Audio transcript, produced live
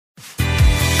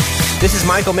This is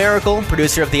Michael Miracle,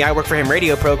 producer of the I Work For Him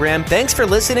radio program. Thanks for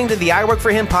listening to the I Work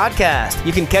For Him podcast.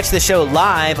 You can catch the show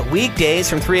live weekdays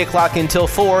from 3 o'clock until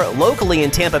 4 locally in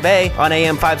Tampa Bay on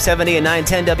AM 570 and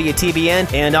 910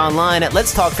 WTBN and online at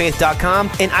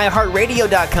letstalkfaith.com and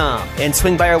iHeartRadio.com. And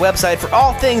swing by our website for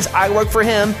all things I Work For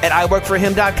Him at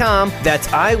iWorkForHim.com. That's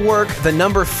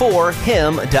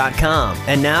iWorkThe4Him.com.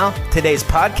 And now, today's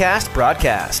podcast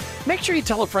broadcast. Make sure you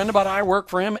tell a friend about I Work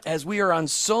For Him, as we are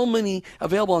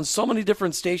available on so many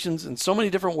different stations in so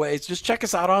many different ways. Just check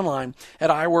us out online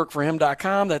at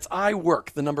iWorkForHim.com. That's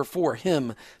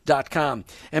iWork4Him.com.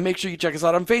 And make sure you check us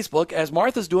out on Facebook, as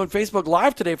Martha's doing Facebook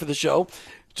Live today for the show.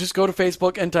 Just go to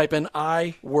Facebook and type in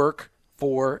I Work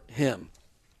For Him.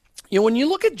 You know, when you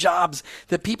look at jobs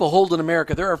that people hold in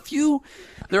America, there are a few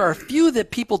that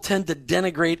people tend to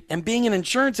denigrate, and being an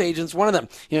insurance agent is one of them.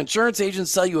 You know, insurance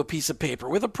agents sell you a piece of paper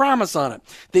with a promise on it.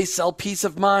 They sell peace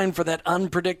of mind for that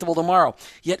unpredictable tomorrow.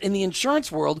 Yet in the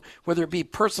insurance world, whether it be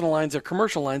personal lines or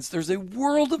commercial lines, there's a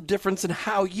world of difference in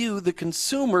how you, the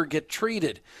consumer, get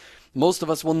treated. Most of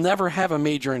us will never have a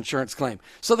major insurance claim.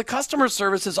 So the customer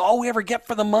service is all we ever get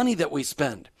for the money that we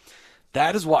spend.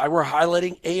 That is why we're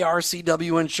highlighting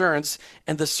ARCW Insurance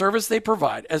and the service they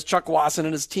provide, as Chuck Wasson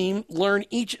and his team learn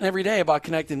each and every day about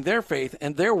connecting their faith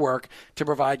and their work to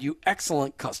provide you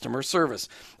excellent customer service.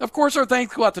 Of course, our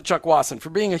thanks go out to Chuck Wasson for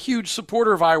being a huge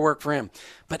supporter of I Work For Him.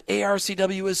 But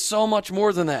ARCW is so much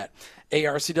more than that.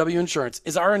 ARCW Insurance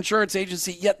is our insurance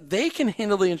agency, yet they can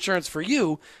handle the insurance for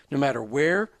you no matter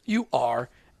where you are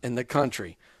in the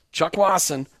country. Chuck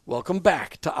Wasson, welcome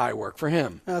back to I Work For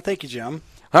Him. Thank you, Jim.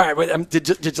 All right, but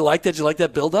did you like that? Did you like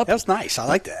that build-up? That was nice. I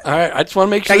like that. All right, I just want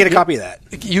to make sure. Can I get a copy of that?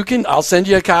 You can. I'll send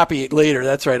you a copy later.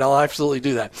 That's right. I'll absolutely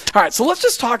do that. All right, so let's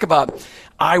just talk about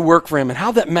I Work For Him and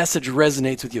how that message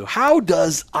resonates with you. How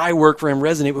does I Work For Him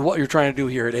resonate with what you're trying to do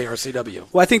here at ARCW?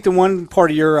 Well, I think the one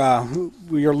part of your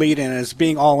lead in is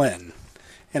being all in.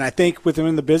 And I think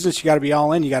within the business, you got to be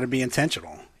all in. You got to be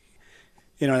intentional.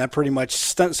 You know, that pretty much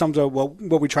sums up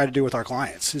what we try to do with our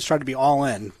clients, is try to be all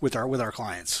in with our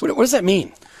clients. What does that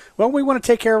mean? Well, we want to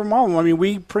take care of them all. I mean,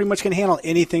 we pretty much can handle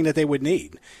anything that they would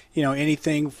need. You know,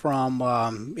 anything from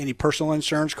any personal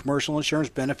insurance, commercial insurance,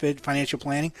 benefit, financial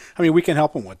planning. I mean, we can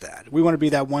help them with that. We want to be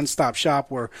that one-stop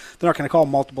shop where they're not going to call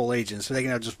multiple agents, so they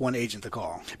can have just one agent to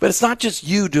call. But it's not just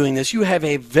you doing this. You have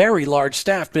a very large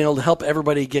staff being able to help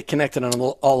everybody get connected on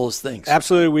all those things.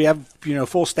 Absolutely. We have,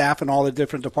 full staff in all the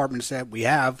different departments that we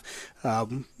have.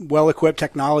 Well-equipped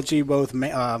technology, both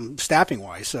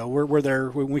staffing-wise. So we're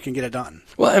there when we can get it done.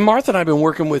 Well, and Martha and I have been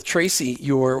working with Tracy,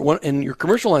 in your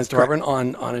commercial lines department,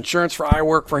 on insurance for I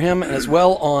Work For Him, and as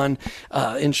well on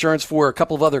insurance for a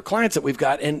couple of other clients that we've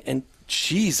got. And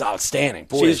she's outstanding.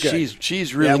 Boy,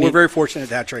 she's really neat. We're very fortunate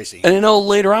to have Tracy. And I know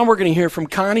later on we're going to hear from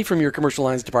Connie from your commercial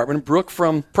lines department, Brooke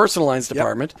from personal lines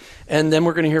department, and then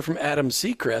we're going to hear from Adam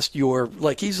Seacrest.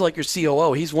 He's like your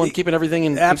COO. He's one keeping everything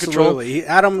in control. Absolutely.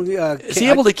 Adam, is he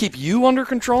able to keep you under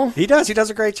control? He does. He does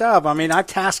a great job. I mean, I've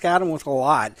tasked Adam with a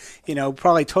lot.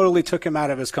 Probably totally took him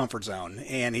out of his comfort zone,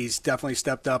 and he's definitely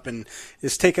stepped up and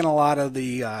is taking a lot of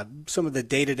the some of the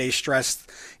day-to-day stress,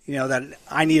 that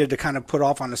I needed to kind of put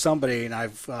off onto somebody, and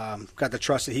I've got the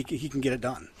trust that he can get it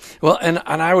done. Well, and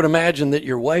I would imagine that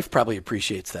your wife probably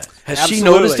appreciates that. Has Absolutely. she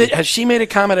noticed it? Has she made a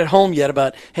comment at home yet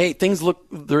about, hey, things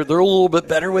they're a little bit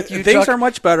better with you, Things Chuck? are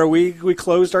much better. We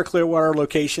closed our Clearwater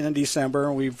location in December,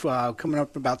 and we've coming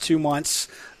up about 2 months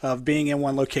of being in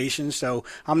one location. So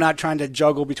I'm not trying to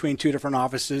juggle between two different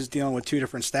offices, dealing with two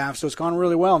different staff. So it's gone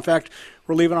really well. In fact,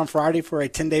 we're leaving on Friday for a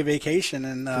 10-day vacation.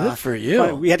 And good for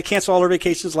you. We had to cancel all our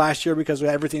vacations last year because of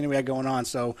everything that we had going on.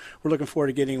 So we're looking forward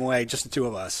to getting away, just the two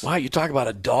of us. Wow, you talk about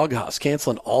a doghouse,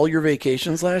 canceling all your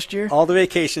vacations last year? All the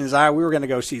vacations. We were going to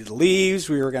go see the leaves.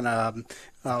 We were going to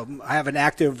I have an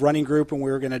active running group, and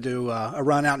we were going to do a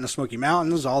run out in the Smoky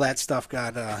Mountains. All that stuff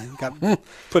got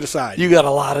put aside. You got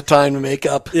a lot of time to make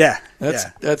up. Yeah.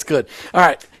 That's good. All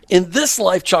right. In this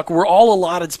life, Chuck, we're all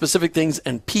allotted specific things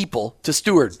and people to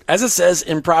steward. As it says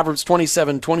in Proverbs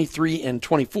 27, 23, and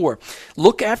 24,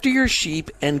 look after your sheep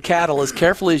and cattle as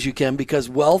carefully as you can, because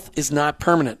wealth is not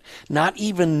permanent. Not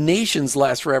even nations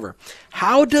last forever.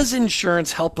 How does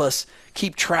insurance help us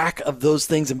keep track of those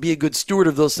things and be a good steward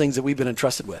of those things that we've been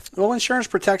entrusted with? Well, insurance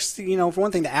protects, for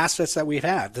one thing, the assets that we've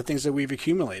had, the things that we've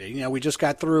accumulated. We just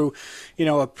got through,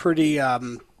 a pretty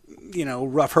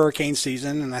rough hurricane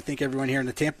season, and I think everyone here in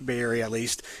the Tampa Bay area, at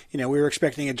least, we were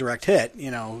expecting a direct hit,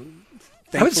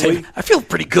 I would say I feel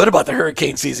pretty good about the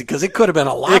hurricane season because it could have been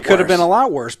a lot worse. It could have been a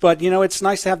lot worse. But, it's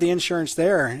nice to have the insurance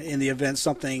there in the event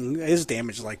something is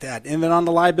damaged like that. And then on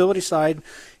the liability side,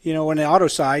 on the auto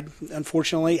side,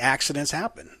 unfortunately, accidents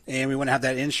happen. And we want to have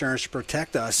that insurance to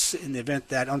protect us in the event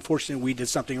that, unfortunately, we did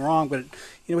something wrong. But,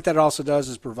 what that also does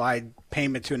is provide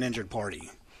payment to an injured party.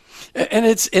 And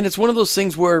it's one of those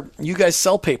things where you guys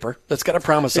sell paper that's got a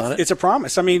promise on it. It's a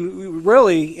promise. I mean,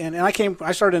 really, and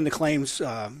I started in the claims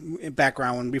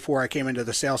background before I came into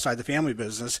the sales side of the family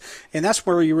business, and that's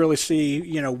where you really see,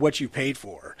 what you paid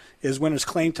for. Is when it's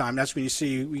claim time. That's when you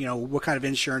see, what kind of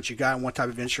insurance you got and what type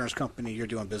of insurance company you're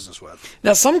doing business with.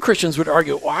 Now, some Christians would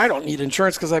argue, well, I don't need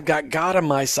insurance because I've got God on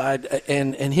my side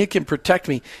and he can protect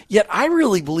me. Yet I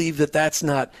really believe that that's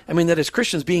not, that as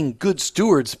Christians being good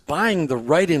stewards, buying the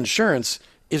right insurance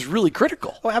is really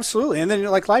critical. Oh, absolutely. And then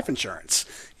like life insurance.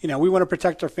 We want to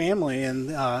protect our family in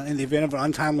the event of an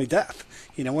untimely death.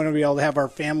 We want to be able to have our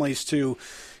families to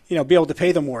be able to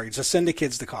pay the mortgage, to send the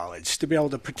kids to college, to be able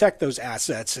to protect those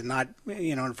assets and not,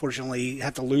 unfortunately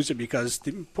have to lose it because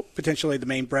potentially the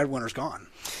main breadwinner's gone.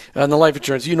 And the life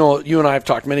insurance, you and I have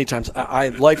talked many times.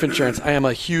 Life insurance, I am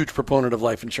a huge proponent of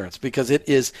life insurance because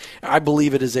I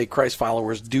believe it is a Christ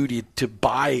follower's duty to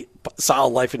buy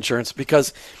solid life insurance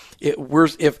because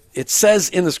if it says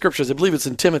in the scriptures, I believe it's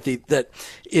in Timothy, that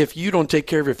if you don't take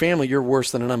care of your family, you're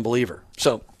worse than an unbeliever.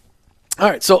 So, all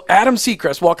right, so Adam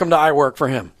Seacrest, welcome to I Work for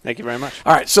Him. Thank you very much.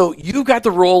 All right, so you've got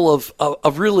the role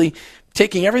of really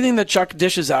taking everything that Chuck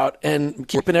dishes out and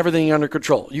keeping everything under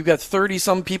control. You've got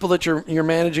 30-some people that you're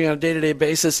managing on a day-to-day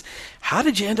basis. How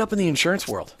did you end up in the insurance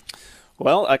world?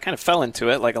 Well, I kind of fell into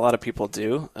it like a lot of people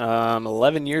do.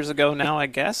 11 years ago now, I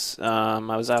guess. I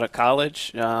was out of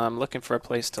college looking for a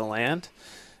place to land,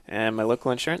 and my local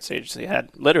insurance agency had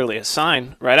literally a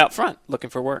sign right out front looking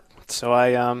for work. So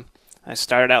I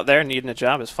started out there needing a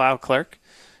job as file clerk,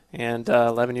 and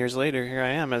 11 years later, here I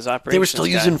am as operations They were still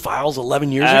guy. Using files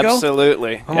 11 years ago?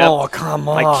 Absolutely. Oh, come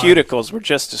on. My cuticles were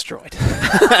just destroyed.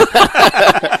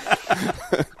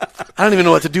 I don't even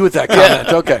know what to do with that comment.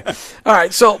 Yeah. Okay. All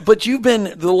right. So, but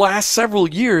the last several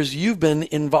years, you've been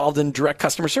involved in direct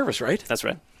customer service, right? That's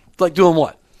right. Like doing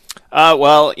what?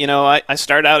 Well, I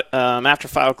started out after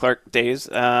file clerk days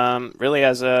really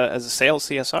as a sales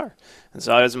CSR. And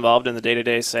so I was involved in the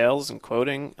day-to-day sales and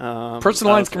quoting.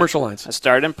 Personal lines, commercial lines? I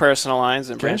started in personal lines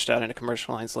and branched out into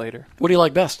commercial lines later. What do you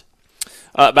like best?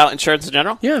 About insurance in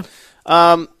general? Yeah.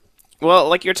 Well,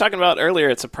 like you were talking about earlier,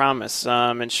 it's a promise.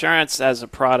 Insurance as a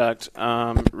product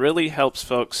really helps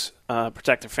folks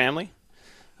protect their family,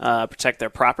 protect their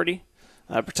property,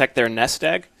 protect their nest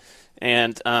egg.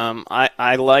 And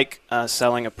I like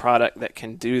selling a product that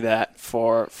can do that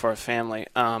for a family.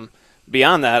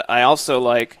 Beyond that, I also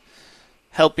like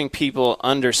helping people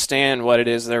understand what it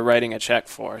is they're writing a check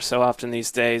for. So often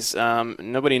these days,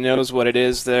 nobody knows what it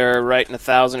is they're writing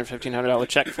 $1,000 or $1,500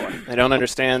 check for. They don't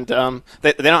understand.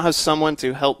 They don't have someone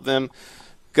to help them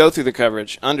go through the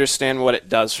coverage, understand what it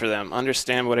does for them,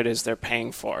 understand what it is they're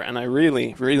paying for. And I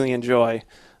really, really enjoy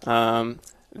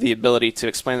the ability to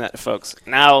explain that to folks.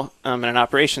 Now, in an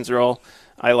operations role,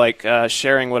 I like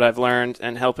sharing what I've learned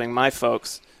and helping my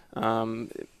folks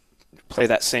play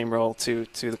that same role to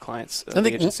the clients of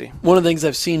the agency. One of the things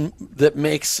I've seen that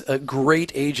makes a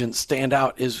great agent stand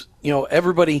out is,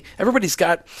 everybody's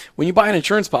got, when you buy an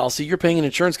insurance policy, you're paying an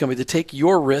insurance company to take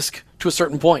your risk to a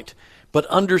certain point. But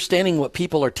understanding what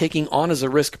people are taking on as a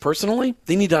risk personally,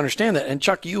 they need to understand that. And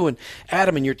Chuck, you and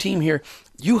Adam and your team here,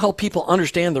 you help people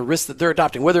understand the risk that they're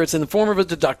adopting, whether it's in the form of a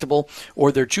deductible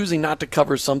or they're choosing not to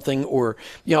cover something, or,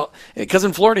 because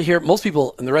in Florida here, most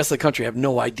people in the rest of the country have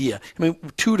no idea.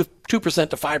 2% to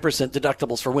 5%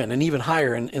 deductibles for wind, and even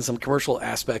higher in some commercial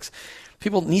aspects.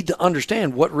 People need to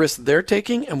understand what risk they're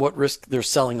taking and what risk they're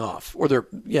selling off, or they're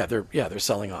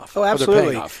selling off. Oh,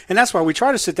 absolutely. And that's why we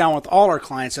try to sit down with all our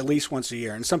clients at least once a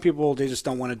year. And some people, they just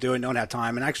don't want to do it, don't have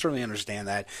time, and I certainly understand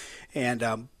that. And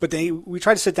but we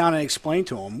try to sit down and explain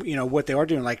to them, what they are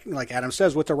doing, like Adam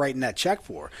says, what they're writing that check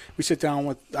for. We sit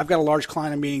down I've got a large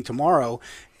client I'm meeting tomorrow,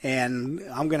 and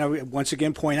I'm going to once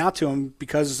again point out to him,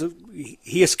 because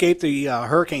he escaped the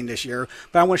hurricane this year,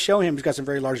 but I want to show him, he's got some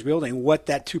very large building, what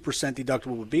that 2%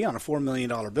 deductible would be on a $4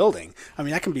 million building.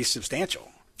 That can be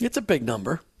substantial. It's a big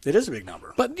number. It is a big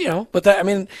number. But,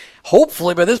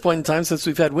 hopefully by this point in time, since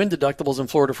we've had wind deductibles in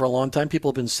Florida for a long time,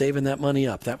 people have been saving that money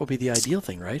up. That would be the ideal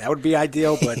thing, right? That would be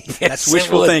ideal, but Yes, that's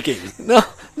wishful thinking.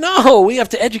 No, we have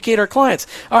to educate our clients.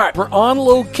 All right, we're on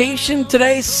location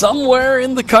today somewhere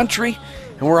in the country.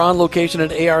 And we're on location at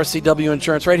ARCW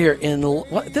Insurance right here in,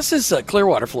 this is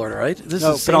Clearwater, Florida, right? This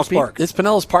No, is Pinellas Park. It's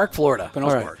Pinellas Park, Florida.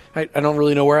 Pinellas Park. I don't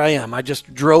really know where I am. I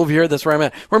just drove here. That's where I'm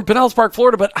at. We're in Pinellas Park,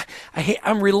 Florida, but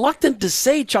I'm reluctant to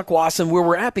say, Chuck Wasson, where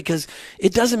we're at because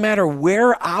it doesn't matter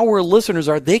where our listeners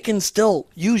are. They can still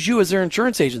use you as their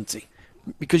insurance agency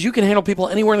because you can handle people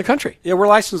anywhere in the country. Yeah, we're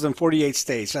licensed in 48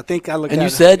 states. I think I looked at And you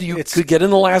said you could get in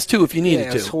the last 2 if you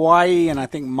needed it's to. Hawaii and I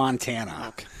think Montana.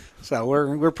 Okay. So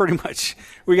we're pretty much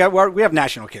we have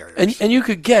national carriers. And you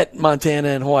could get Montana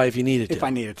and Hawaii if you needed to. If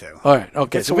I needed to. All right.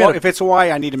 Okay. If it's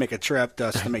Hawaii, I need to make a trip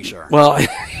just to make sure. Well,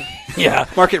 yeah.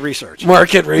 Market research.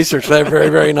 Market research. That's very,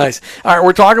 very nice. All right.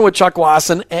 We're talking with Chuck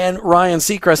Wasson and Ryan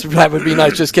Seacrest. That would be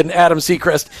nice. Just kidding. Adam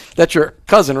Seacrest. That's your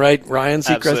cousin, right? Ryan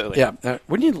Seacrest. Absolutely. Yeah.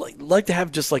 Wouldn't you like to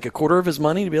have just like a quarter of his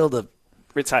money to be able to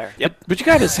retire? Yep. But you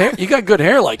got his hair. You got good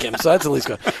hair like him, so that's at least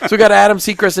good. So we got Adam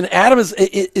Seacrest, and Adam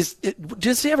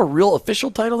does he have a real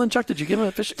official title then, Chuck? Did you give him an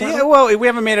official title? Yeah, well, we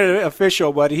haven't made it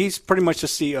official, but he's pretty much the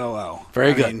COO.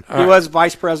 Very good. He was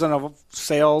vice president of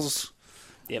sales,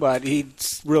 Yep. but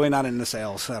he's really not into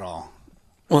sales at all.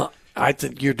 Well, I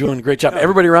think you're doing a great job.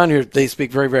 Everybody around here, they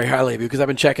speak very, very highly of you because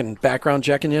I've been background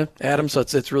checking you, Adam, so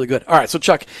it's really good. All right, so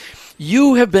Chuck,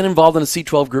 you have been involved in a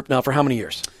C12 group now for how many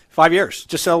years? 5 years.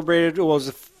 Just celebrated, it was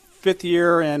the 5th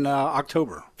year in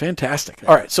October. Fantastic.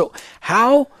 All right, so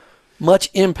how much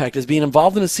impact has being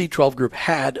involved in a C12 group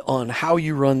had on how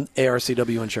you run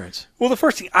ARCW Insurance? Well, the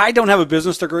first thing, I don't have a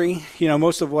business degree.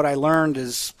 Most of what I learned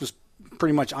was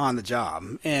pretty much on the job.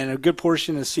 And a good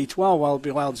portion of C12,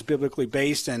 while it's biblically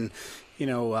based and,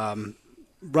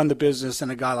 run the business in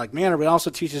a godlike manner, but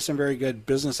also teaches some very good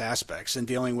business aspects in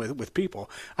dealing with people.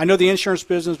 I know the insurance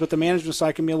business, but the management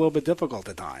side can be a little bit difficult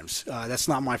at times. That's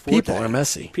not my forte. People are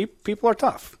messy. People are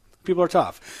tough. People are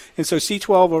tough. And so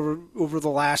C12 over the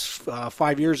last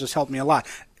 5 years has helped me a lot.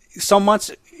 Some months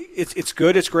it's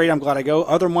good, it's great, I'm glad I go.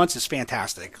 Other months it's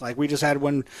fantastic. Like we just had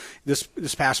one this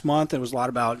past month. It was a lot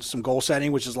about some goal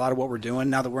setting, which is a lot of what we're doing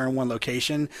now that we're in one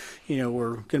location.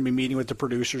 We're going to be meeting with the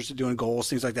producers, doing goals,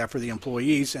 things like that for the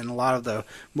employees. And a lot of the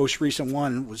most recent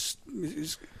one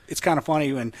it's kind of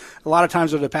funny. And a lot of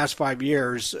times over the past 5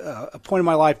 years, a point in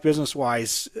my life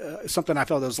business-wise, something I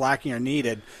felt that was lacking or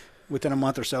needed, within a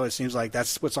month or so, it seems like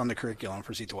that's what's on the curriculum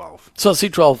for C12. So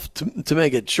C12, to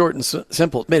make it short and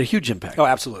simple, made a huge impact. Oh,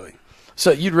 absolutely.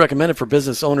 So you'd recommend it for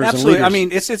business owners Absolutely. and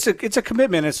leaders? I mean, it's a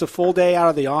commitment. It's a full day out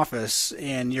of the office,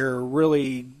 and you're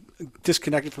really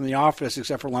disconnected from the office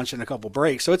except for lunch and a couple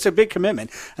breaks. So it's a big commitment.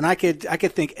 And I could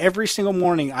think every single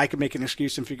morning I could make an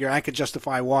excuse and figure I could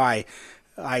justify why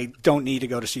I don't need to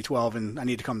go to C12 and I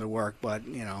need to come to work. But,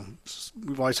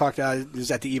 we've always talked about it, is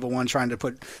that the evil one trying to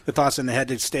put the thoughts in the head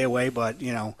to stay away. But,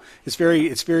 it's very,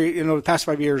 the past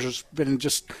 5 years has been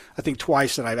just, I think,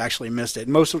 twice that I've actually missed it.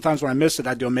 And most of the times when I missed it,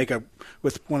 I'd do a makeup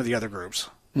with one of the other groups.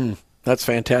 That's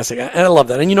fantastic. And I love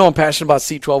that. And I'm passionate about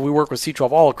C12. We work with C12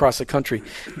 all across the country,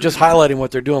 just highlighting what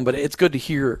they're doing. But it's good to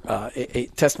hear a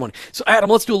testimony. So, Adam,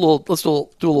 let's do a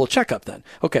little checkup then.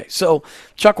 Okay. So,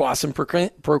 Chuck Wasson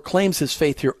proclaims his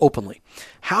faith here openly.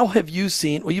 How have you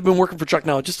seen? Well, you've been working for Chuck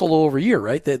now just a little over a year,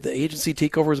 right? The agency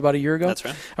takeover was about a year ago. That's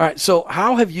right. All right. So,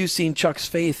 how have you seen Chuck's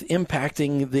faith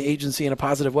impacting the agency in a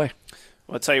positive way?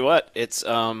 Well, I'll tell you what. It's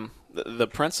the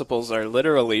principles are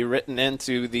literally written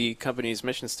into the company's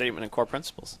mission statement and core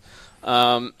principles.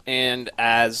 And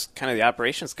as kind of the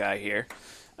operations guy here,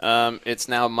 it's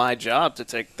now my job to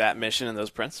take that mission and those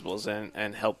principles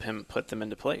and help him put them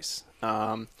into place.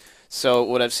 So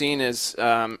what I've seen is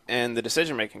in the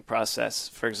decision-making process,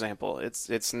 for example,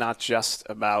 it's not just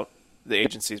about the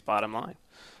agency's bottom line,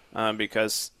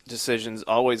 because decisions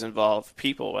always involve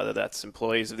people, whether that's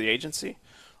employees of the agency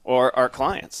or our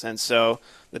clients. And so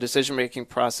the decision-making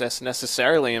process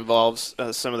necessarily involves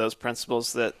some of those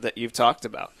principles that you've talked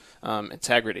about.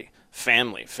 Integrity,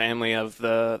 family of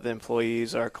the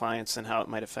employees, our clients, and how it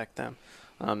might affect them.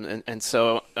 And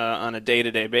so on a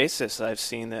day-to-day basis, I've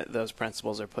seen that those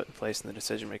principles are put in place in the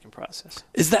decision-making process.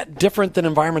 Is that different than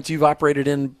environments you've operated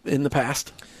in the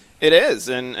past? It is.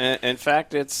 And in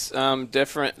fact, it's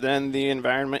different than the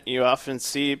environment you often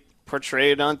see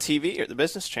portrayed on TV or the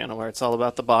Business Channel, where it's all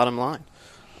about the bottom line.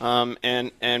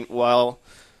 And while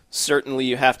certainly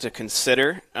you have to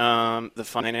consider the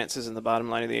finances and the bottom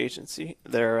line of the agency,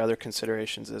 there are other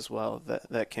considerations as well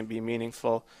that can be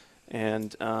meaningful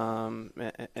and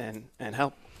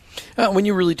help. When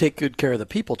you really take good care of the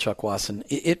people, Chuck Wasson,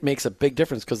 it makes a big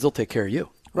difference because they'll take care of you.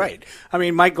 Right. I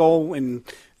mean, my goal in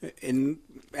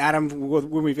Adam,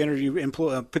 when we've interviewed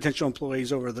potential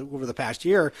employees over the past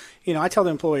year, I tell the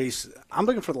employees, I'm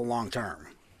looking for the long term.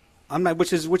 I'm not,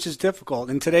 which is difficult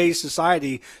in today's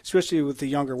society, especially with the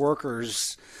younger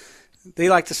workers. they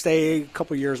like to stay a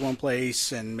couple years one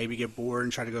place and maybe get bored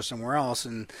and try to go somewhere else.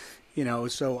 And,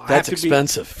 so I have That's to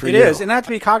expensive for It you. is, and I have to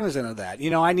be cognizant of that.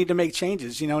 I need to make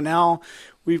changes. Now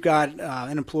we've got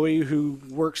an employee who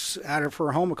works out of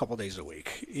her home a couple days a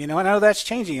week. I know that's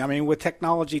changing. I mean, with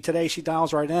technology today, she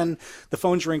dials right in. The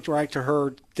phone's ringed right to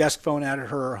her desk phone out of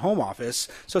her home office.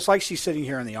 So it's like she's sitting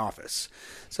here in the office.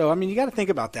 So, you got to think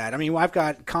about that. I've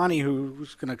got Connie,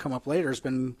 who's going to come up later,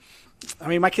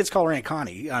 my kids call her Aunt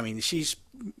Connie. She's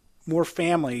more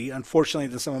family, unfortunately,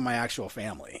 than some of my actual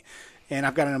family. And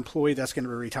I've got an employee that's going to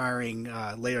be retiring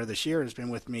later this year. Has been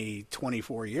with me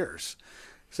 24 years.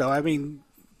 So,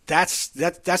 that's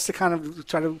the kind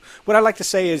of what I like to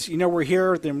say is, we're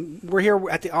here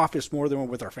at the office more than we're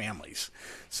with our families.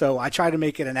 So I try to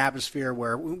make it an atmosphere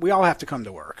where we all have to come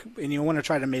to work, and you want to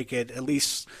try to make it at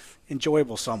least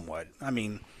enjoyable somewhat.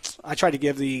 I try to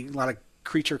give a lot of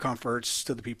creature comforts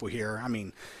to the people here.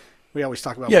 We always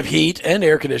talk about you have heat and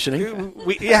air conditioning.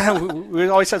 We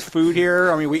always have food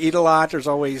here. We eat a lot. We're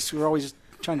always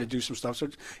trying to do some stuff. So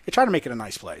you try to make it a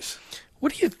nice place.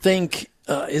 What do you think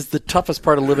is the toughest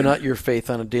part of living out your faith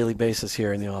on a daily basis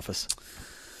here in the office?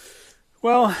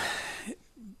 Well,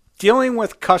 dealing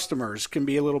with customers can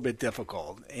be a little bit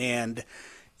difficult. And,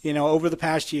 over the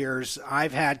past years,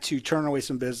 I've had to turn away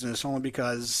some business only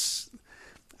because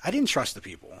I didn't trust the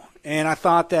people. And I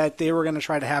thought that they were going to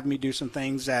try to have me do some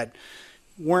things that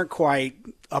weren't quite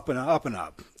up and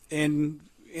up. And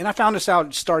I found this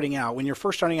out starting out. When you're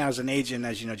first starting out as an agent,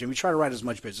 as you know, Jim, you try to write as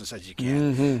much business as you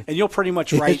can. Mm-hmm. And you'll pretty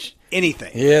much write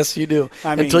anything. Yes, you do.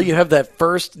 Until you have that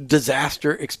first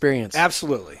disaster experience.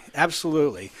 Absolutely.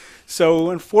 So,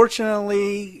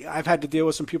 unfortunately, I've had to deal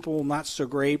with some people not so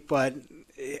great, but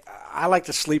I like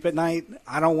to sleep at night.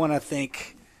 I don't want to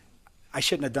think I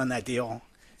shouldn't have done that deal.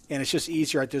 And it's just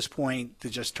easier at this point to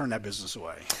just turn that business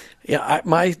away. Yeah,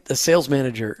 my sales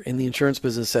manager in the insurance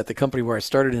business at the company where I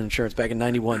started in insurance back in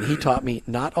 '91, he taught me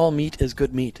not all meat is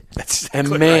good meat. That's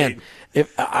exactly right.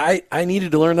 If I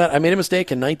needed to learn that. I made a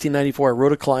mistake in 1994. I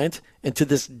wrote a client, and to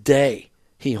this day,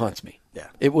 he haunts me. Yeah,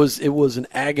 it was an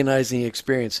agonizing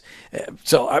experience.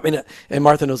 So and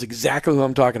Martha knows exactly who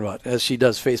I'm talking about as she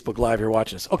does Facebook Live here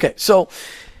watching us. Okay, so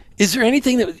is there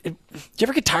anything do you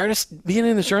ever get tired of being in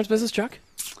the insurance business, Chuck?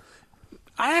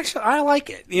 I like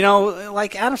it.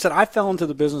 Like Adam said, I fell into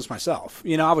the business myself.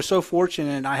 I was so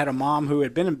fortunate. I had a mom who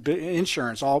had been in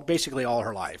insurance basically all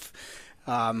her life,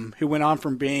 who went on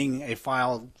from being a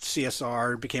filed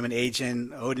CSR, became an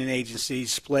agent, owned an agency,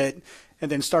 split, and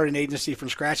then started an agency from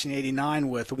scratch in '89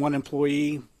 with one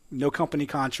employee, no company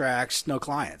contracts, no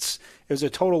clients. It was a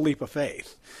total leap of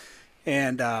faith.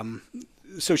 And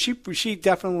so she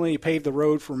definitely paved the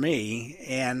road for me.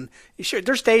 And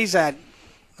there's days I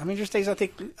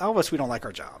think all of us, we don't like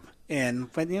our job.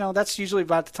 But that's usually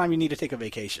about the time you need to take a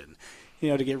vacation,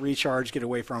 to get recharged, get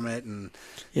away from it. And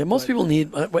most people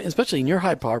need, especially in your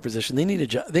high power position, they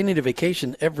need a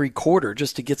vacation every quarter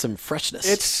just to get some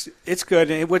freshness. It's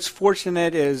good. And what's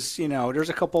fortunate is, there's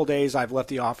a couple of days I've left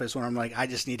the office when I'm like, I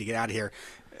just need to get out of here.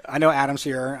 I know Adam's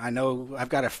here. I know I've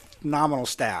got a phenomenal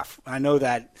staff. I know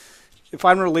that if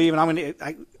I'm going to leave and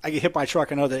I get hit by a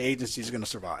truck, I know the agency is going to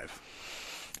survive.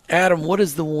 Adam, what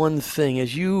is the one thing,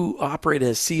 as you operate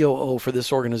as COO for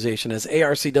this organization, as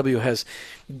ARCW has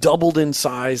doubled in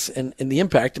size and the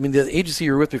impact? The agency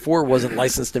you were with before wasn't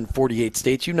licensed in 48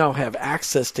 states. You now have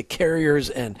access to carriers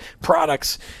and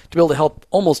products to be able to help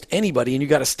almost anybody, and you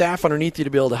got a staff underneath you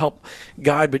to be able to help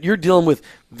guide, but you're dealing with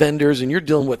vendors, and you're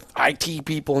dealing with IT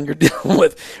people, and you're dealing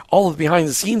with all of the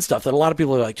behind-the-scenes stuff that a lot of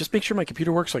people are like, just make sure my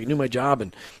computer works so I can do my job,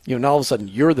 and now all of a sudden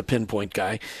you're the pinpoint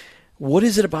guy. What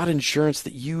is it about insurance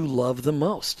that you love the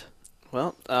most?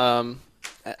 Well,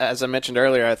 as I mentioned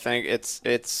earlier, I think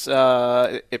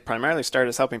it primarily started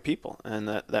as helping people, and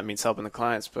that means helping the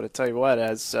clients. But I tell you what,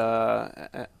 as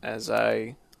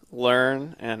I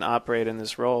learn and operate in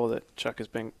this role that Chuck has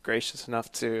been gracious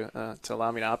enough to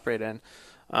allow me to operate in,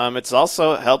 it's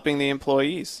also helping the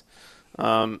employees.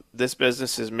 This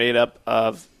business is made up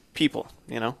of people.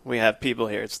 We have people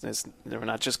here. We're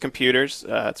not just computers.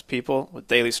 It's people with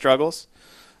daily struggles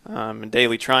and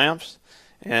daily triumphs.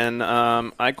 And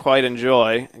I quite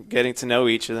enjoy getting to know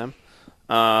each of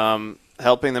them,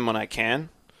 helping them when I can.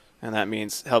 And that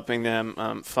means helping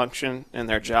them function in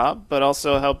their job, but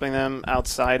also helping them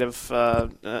outside of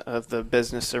the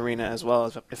business arena as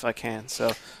well, if I can.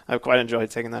 So I've quite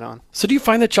enjoyed taking that on. So do you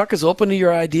find that Chuck is open to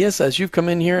your ideas as you've come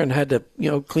in here and had to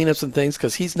clean up some things?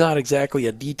 Because he's not exactly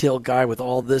a detailed guy with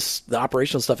all the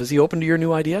operational stuff. Is he open to your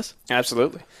new ideas?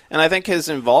 Absolutely. And I think his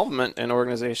involvement in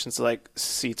organizations like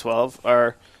C12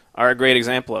 are are a great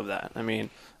example of that. I mean,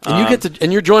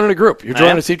 and you're joining a group. You're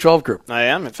joining a C12 group. I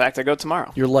am. In fact, I go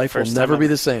tomorrow. Your life will never be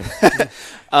the same.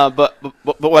 But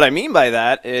what I mean by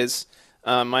that is,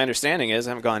 my understanding is,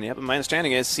 I haven't gone yet, but my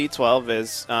understanding is C12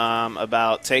 is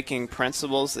about taking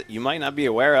principles that you might not be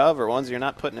aware of or ones you're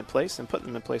not putting in place and putting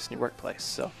them in place in your workplace.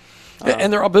 So.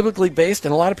 And they're all biblically based,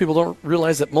 and a lot of people don't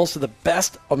realize that most of the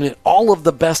best, all of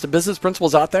the best business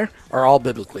principles out there are all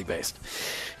biblically based.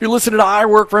 You're listening to I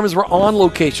Work For Him as we're on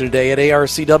location today at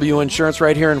ARCW Insurance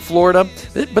right here in Florida.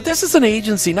 But this is an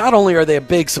agency. Not only are they a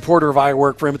big supporter of I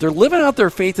Work For Him, but they're living out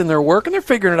their faith in their work, and they're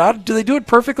figuring it out. Do they do it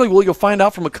perfectly? Well, you'll find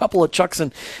out from a couple of Chuck's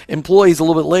and employees a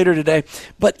little bit later today.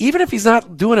 But even if he's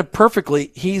not doing it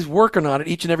perfectly, he's working on it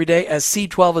each and every day, as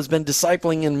C12 has been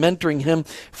discipling and mentoring him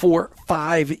for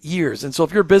 5 years. And so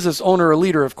if you're a business owner or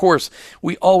leader, of course,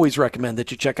 we always recommend that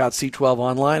you check out C12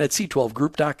 online at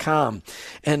c12group.com.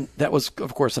 And that was,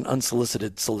 of course, an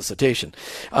unsolicited solicitation.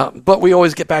 But we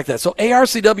always get back to that. So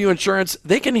ARCW Insurance,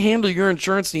 they can handle your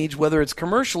insurance needs, whether it's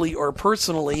commercially or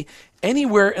personally,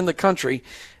 anywhere in the country.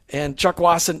 And Chuck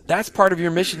Wasson, that's part of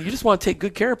your mission. You just want to take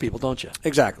good care of people, don't you?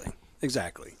 Exactly.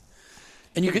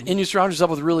 And you surround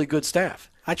yourself with really good staff.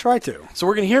 I try to. So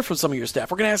we're going to hear from some of your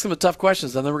staff. We're going to ask them the tough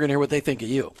questions, and then we're going to hear what they think of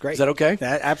you. Great. Is that okay?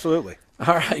 Absolutely.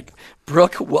 All right.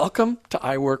 Brooke, welcome to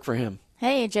I Work For Him.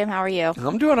 Hey, Jim, how are you?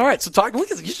 I'm doing all right. So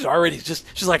look at you already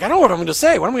she's like, I don't know what I'm going to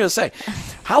say. What am I going to say?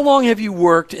 How long have you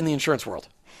worked in the insurance world?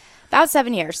 About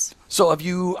 7 years. So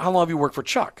how long have you worked for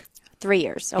Chuck? 3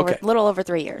 years. Okay. A little over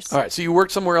 3 years. All right. So you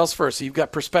worked somewhere else first. So you've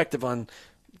got perspective on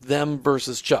them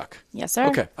versus Chuck. Yes, sir.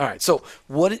 Okay. All right. So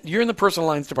you're in the personal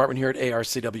lines department here at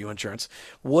ARCW Insurance.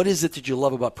 What is it that you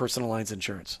love about personal lines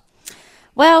insurance?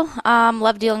 Well,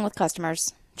 love dealing with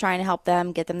customers, trying to help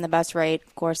them, get them the best rate.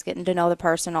 Of course, getting to know the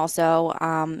person also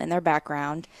and their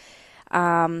background.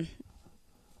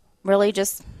 Really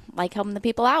just like helping the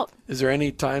people out. Is there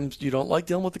any times you don't like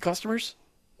dealing with the customers?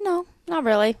 No, not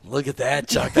really. Look at that,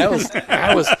 Chuck. That was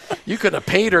you could have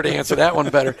paid her to answer that one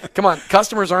better. Come on,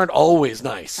 customers aren't always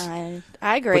nice. I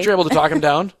agree. But you're able to talk them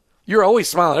down. You're always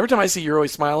smiling. Every time I see you, you're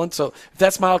always smiling. So if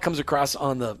that smile comes across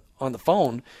on the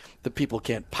phone, the people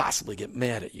can't possibly get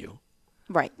mad at you.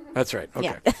 Right. That's right.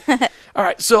 Okay. Yeah. All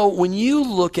right. So when you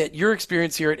look at your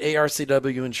experience here at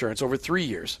ARCW Insurance over 3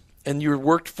 years, and you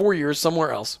worked 4 years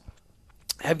somewhere else,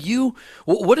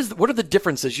 what are the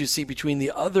differences you see between the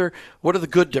other? What are the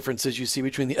good differences you see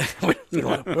between the? We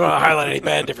don't want to highlight any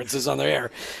bad differences on the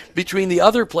air between the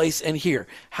other place and here.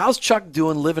 How's Chuck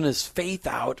doing, living his faith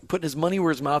out, putting his money where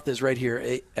his mouth is right here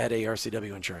at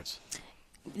ARCW Insurance?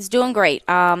 He's doing great.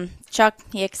 Chuck,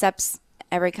 he accepts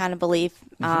every kind of belief.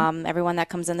 Everyone that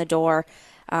comes in the door.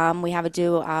 We have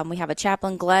a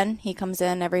chaplain, Glenn. He comes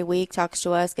in every week, talks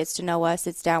to us, gets to know us,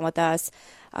 sits down with us.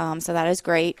 So that is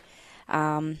great.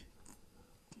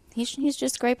 He's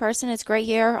just a great person. It's great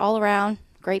here all around.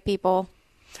 Great people.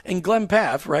 And Glenn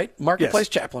Pav, right? Marketplace Yes.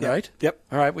 Chaplain, Yep. right? Yep.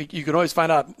 All right. You can always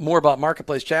find out more about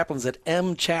Marketplace Chaplains at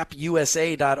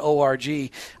mchapusa.org.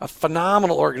 A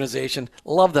phenomenal organization.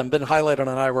 Love them. Been highlighted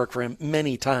on I Work For Him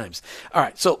many times. All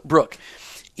right. So, Brooke,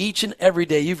 each and every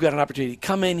day you've got an opportunity to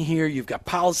come in here. You've got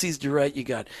policies to write. You've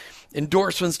got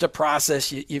endorsements to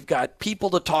process. You've got people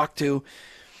to talk to.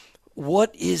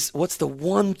 What's the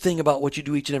one thing about what you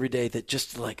do each and every day that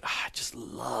just I just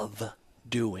love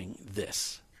doing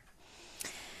this?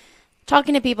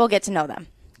 Talking to people, get to know them.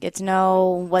 Get to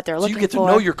know what they're looking for. So you get to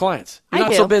know your clients. You're I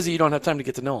not do. so busy you don't have time to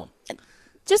get to know them.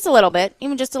 Just a little bit.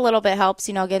 Even just a little bit helps,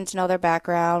 getting to know their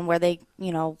background, where they,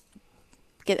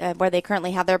 where they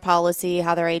currently have their policy,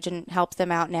 how their agent helps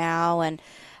them out now, and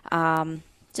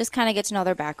just kind of get to know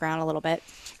their background a little bit.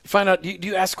 Find out, do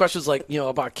you ask questions like,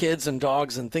 about kids and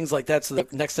dogs and things like that so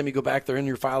that next time you go back, they're in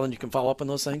your file and you can follow up on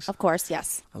those things? Of course,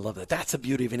 yes. I love that. That's the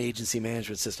beauty of an agency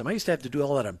management system. I used to have to do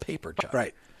all that on paper, Chuck.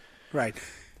 Right.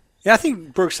 Yeah, I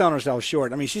think Brooke's selling herself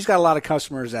short. I mean, she's got a lot of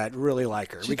customers that really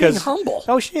like her. She's being humble.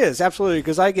 Oh, she is, absolutely.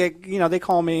 Because I get, they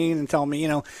call me and tell me,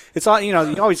 it's all, you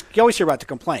always hear about the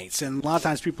complaints, and a lot of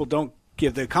times people don't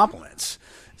give the compliments.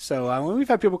 So when we've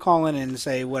had people call in and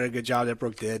say what a good job that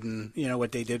Brooke did, and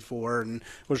what they did for her, and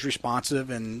was responsive,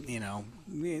 and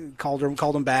called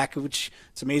them back, which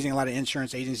it's amazing. A lot of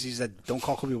insurance agencies that don't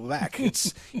call people back. You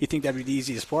think that'd be the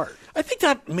easiest part? I think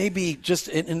that maybe just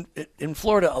in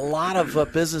Florida, a lot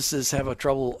of businesses have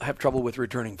trouble with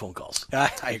returning phone calls.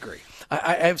 I agree.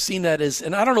 I've seen that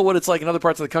and I don't know what it's like in other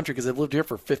parts of the country because I've lived here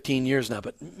for 15 years now.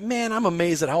 But man, I'm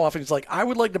amazed at how often it's like, I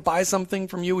would like to buy something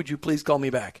from you. Would you please call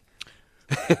me back?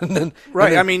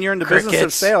 Right. I mean, you're in the business of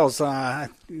crickets. sales.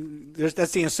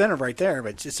 That's the incentive right there.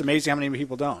 But it's amazing how many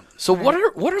people don't. So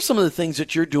what are some of the things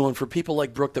that you're doing for people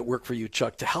like Brooke that work for you,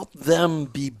 Chuck, to help them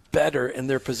be better in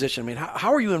their position? I mean,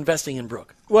 how are you investing in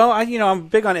Brooke? Well, I'm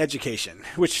big on education,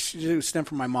 which stemmed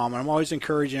from my mom, and I'm always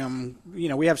encouraging them.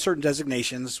 We have certain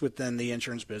designations within the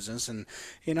insurance business, and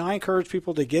I encourage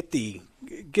people to get the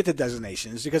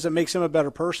designations because it makes them a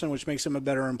better person, which makes them a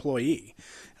better employee,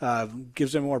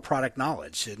 gives them more product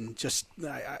knowledge, and just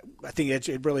I think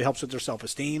it really helps with their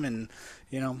self-esteem, and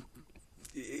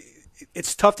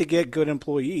it's tough to get good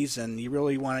employees, and I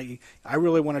really want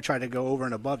to try to go over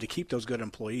and above to keep those good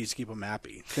employees, keep them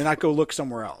happy, and not go look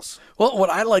somewhere else. Well,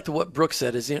 what I liked what Brooke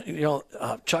said is,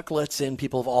 Chuck lets in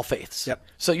people of all faiths. Yep.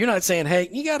 So you're not saying, hey,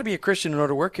 you got to be a Christian in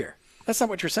order to work here. That's not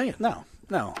what you're saying. No.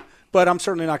 But I'm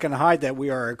certainly not going to hide that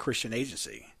we are a Christian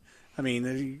agency. I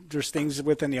mean, there's things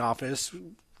within the office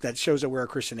that shows that we're a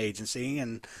Christian agency,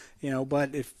 and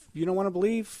but if you don't want to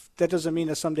believe, that doesn't mean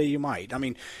that someday you might. I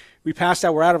mean,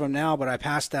 we're out of them now, but I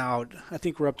passed out, I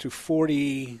think we're up to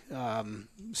 40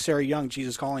 Sarah Young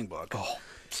Jesus Calling book,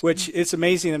 which it's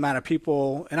amazing the amount of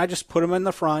people, and I just put them in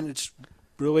the front.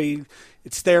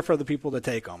 It's there for the people to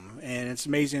take them, and it's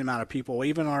amazing the amount of people.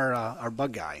 Even our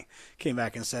bug guy came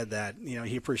back and said that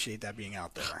he appreciated that being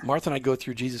out there. Martha and I go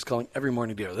through Jesus Calling every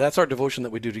morning together. That's our devotion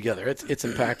that we do together. It's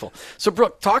impactful. So,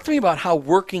 Brooke, talk to me about how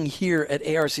working here at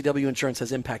ARCW Insurance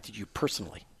has impacted you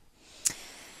personally.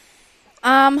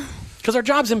 Because our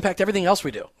jobs impact everything else we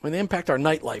do. I mean, they impact our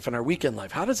nightlife and our weekend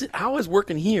life. How has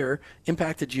working here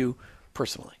impacted you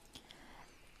personally?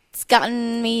 It's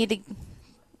gotten me to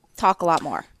talk a lot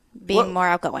more, more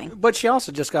outgoing. But she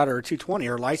also just got her 220,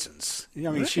 her license.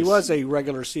 Nice. She was a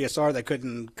regular CSR that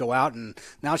couldn't go out, and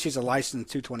now she's a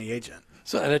licensed 220 agent.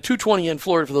 So, and a 220 in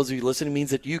Florida, for those of you listening, means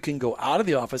that you can go out of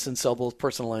the office and sell both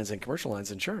personal lines and commercial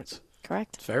lines insurance.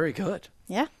 Correct. Very good.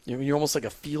 Yeah. You're almost like a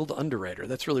field underwriter.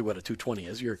 That's really what a 220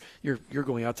 is. You're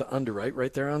going out to underwrite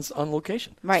right there on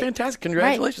location. Right. It's fantastic.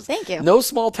 Congratulations. Right. Thank you. No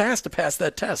small task to pass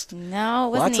that test. No,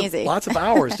 it wasn't easy. Lots of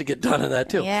hours to get done in that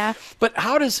too. Yeah. But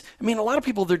a lot of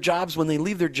people, their jobs, when they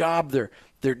leave their job,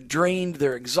 they're drained,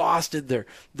 they're exhausted,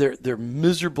 they're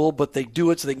miserable, but they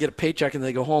do it so they can get a paycheck and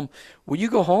they go home. When you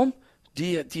go home, do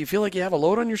you feel like you have a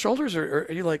load on your shoulders, or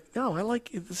are you like, no,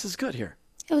 this is good here?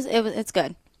 It's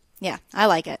good. Yeah, I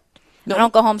like it. No. I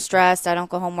don't go home stressed. I don't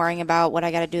go home worrying about what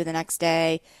I got to do the next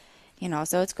day.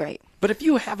 So it's great. But if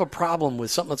you have a problem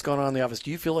with something that's going on in the office, do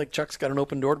you feel like Chuck's got an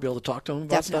open door to be able to talk to him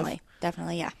about stuff?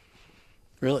 Definitely, yeah.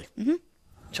 Really? Mm-hmm.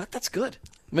 Chuck, that's good.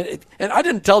 I mean, and I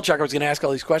didn't tell Chuck I was going to ask all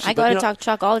these questions. I go to talk to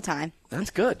Chuck all the time. That's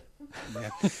good.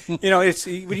 Yeah. It's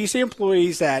when you see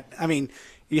employees that,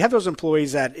 you have those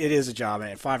employees that it is a job, and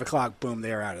at 5 o'clock, boom,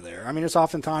 they're out of there. I mean, it's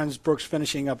oftentimes Brooke's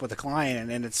finishing up with a client, and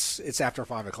then it's after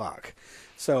 5 o'clock.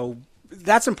 So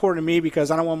that's important to me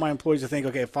because I don't want my employees to think,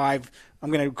 okay, at 5,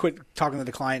 I'm going to quit talking to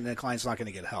the client, and the client's not going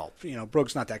to get help.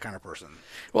 Brooke's not that kind of person.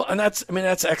 Well, and that's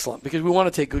excellent because we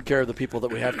want to take good care of the people that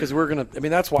we have because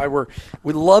that's why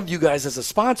we love you guys as a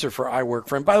sponsor for I Work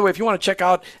For Him. By the way, if you want to check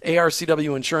out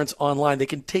ARCW Insurance online, they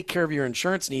can take care of your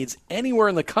insurance needs anywhere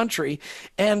in the country,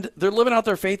 and they're living out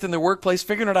their faith in their workplace,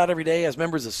 figuring it out every day as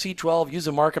members of C12,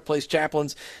 using Marketplace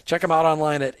Chaplains. Check them out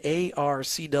online at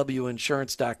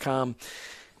arcwinsurance.com.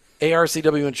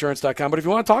 arcwinsurance.com. But if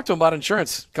you want to talk to them about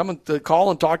insurance, come and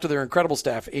call and talk to their incredible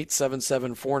staff,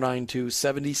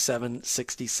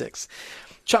 877-492-7766.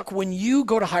 Chuck, when you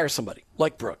go to hire somebody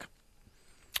like Brooke,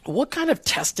 what kind of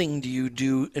testing do you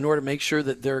do in order to make sure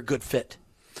that they're a good fit?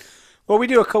 Well, we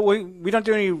don't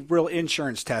do any real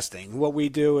insurance testing. What we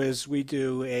do is we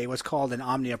do what's called an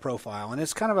Omnia profile, and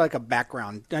it's kind of like a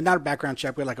background, not a background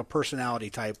check, but like a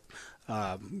personality type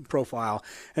profile.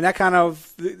 And that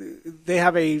they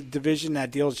have a division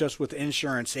that deals just with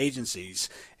insurance agencies,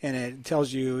 and it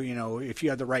tells you, if you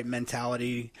have the right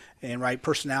mentality and right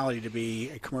personality to be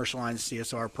a commercial line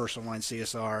CSR, personal line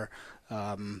CSR,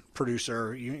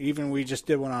 producer. We just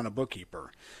did one on a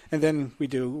bookkeeper. And then we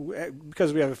do,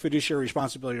 because we have a fiduciary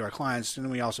responsibility to our clients,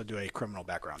 and we also do a criminal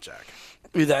background check.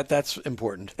 That's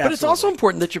important. Absolutely. But it's also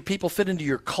important that your people fit into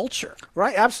your culture.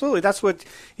 Right, absolutely. That's what,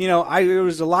 there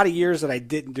was a lot of years that I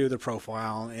didn't do the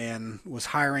profile and was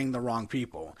hiring the wrong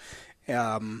people.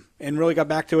 and really got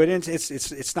back to it. And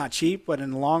it's not cheap, but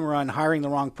in the long run, hiring the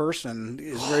wrong person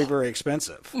is very, very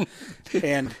expensive.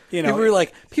 And,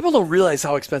 people don't realize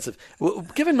how expensive.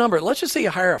 Give a number. Let's just say you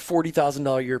hire a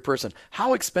 $40,000 a year person.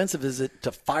 How expensive is it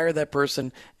to fire that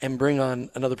person and bring on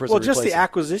another person? Well, just the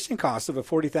acquisition cost of a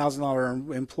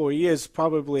 $40,000 employee is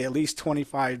probably at least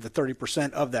 25 to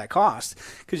 30% of that cost,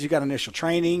 because you've got initial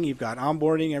training, you've got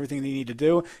onboarding, everything they need to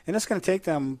do, and it's going to take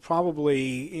them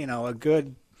probably, a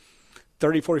good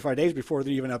 30, 45 days before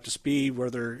they're even up to speed where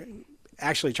they're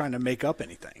actually trying to make up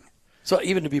anything. So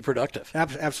even to be productive.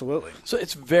 Absolutely. So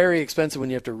it's very expensive when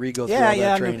you have to re-go through all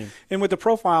that training. And with the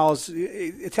profiles,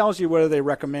 it tells you whether they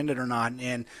recommend it or not.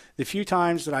 And the few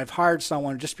times that I've hired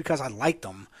someone just because I liked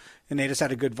them and they just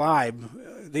had a good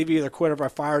vibe, they've either quit or I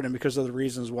fired them because of the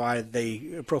reasons why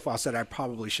the profile said I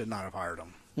probably should not have hired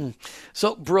them.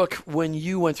 So, Brooke, when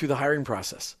you went through the hiring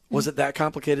process, was it that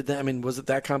complicated? Was it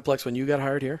that complex when you got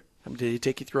hired here? Did he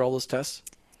take you through all those tests?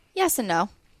 Yes and no.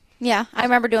 Yeah, I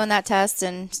remember doing that test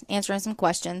and answering some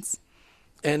questions.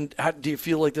 And do you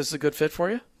feel like this is a good fit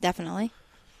for you? Definitely.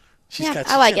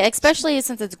 I like it, especially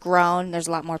since it's grown. There's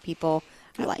a lot more people.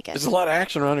 I like it. There's a lot of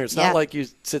action around here. It's not like you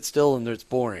sit still and it's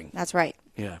boring. That's right.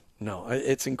 Yeah, no,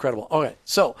 it's incredible. Okay,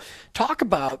 so talk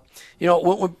about,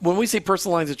 when we say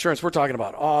personal lines insurance, we're talking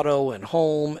about auto and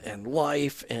home and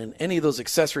life and any of those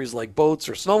accessories like boats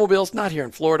or snowmobiles, not here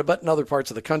in Florida, but in other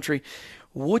parts of the country.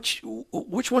 Which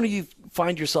one do you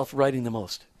find yourself writing the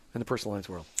most in the personal lines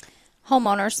world?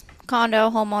 Homeowners, condo,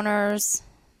 homeowners,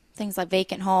 things like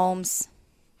vacant homes.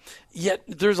 Yet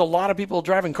there's a lot of people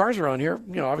driving cars around here.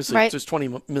 Obviously right. There's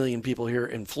 20 million people here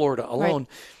in Florida alone. Right.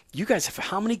 You guys have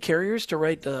how many carriers to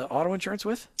write auto insurance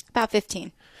with? About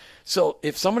 15. So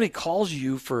if somebody calls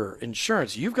you for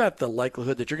insurance, you've got the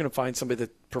likelihood that you're going to find somebody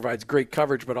that provides great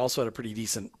coverage, but also at a pretty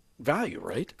decent value,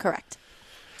 right? Correct.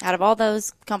 Out of all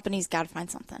those companies, got to find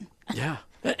something. Yeah.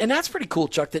 And that's pretty cool,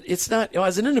 Chuck, that it's not,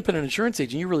 as an independent insurance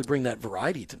agent, you really bring that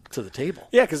variety to the table.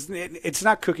 Yeah, because it's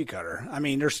not cookie cutter. I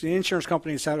mean, there's insurance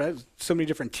companies have so many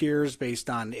different tiers based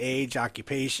on age,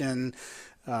 occupation.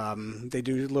 They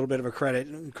do a little bit of a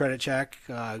credit check,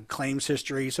 claims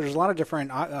history. So there's a lot of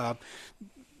different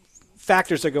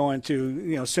factors that go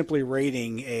into simply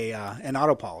rating an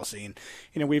auto policy.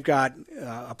 And we've got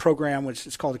a program which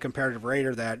is called a comparative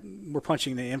rater that we're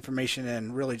punching the information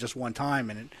in really just one time,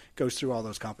 and it goes through all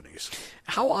those companies.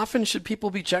 How often should people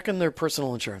be checking their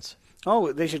personal insurance?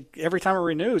 Oh, they should every time it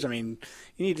renews. I mean,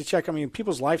 you need to check. I mean,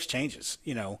 people's lives changes.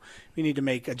 We need to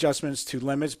make adjustments to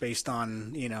limits based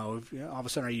on, if all of a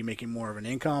sudden are you making more of an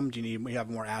income? Do you have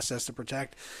more assets to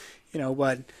protect?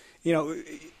 But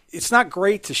it's not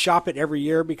great to shop it every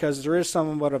year because there is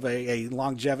somewhat of a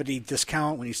longevity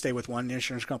discount when you stay with one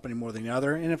insurance company more than the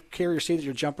other. And if carriers see that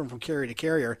you're jumping from carrier to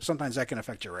carrier, sometimes that can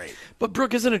affect your rate. But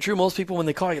Brooke, isn't it true? Most people, when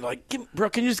they call you, like,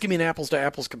 Brooke, can you just give me an apples to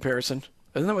apples comparison?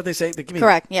 Isn't that what they say?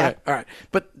 Correct, yeah. All right.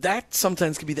 But that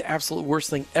sometimes can be the absolute worst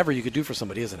thing ever you could do for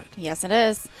somebody, isn't it? Yes, it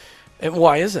is. And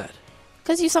why is that?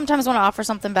 Because you sometimes want to offer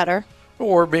something better.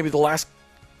 Or maybe the last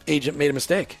agent made a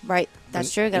mistake. Right.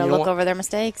 That's true. Got to look over their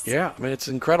mistakes. Yeah. I mean, it's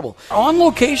incredible. On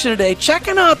location today,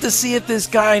 checking out to see if this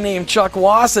guy named Chuck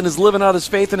Wasson is living out his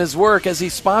faith in his work as he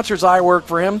sponsors I Work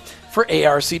for Him for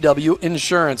ARCW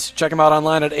Insurance. Check him out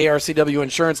online at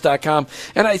arcwinsurance.com.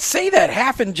 And I say that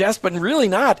half in jest, but really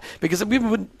not, because we've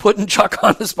been putting Chuck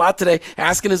on the spot today,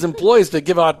 asking his employees to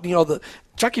give out,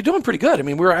 Chuck, you're doing pretty good. I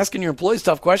mean, we were asking your employees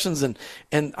tough questions, and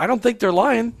I don't think they're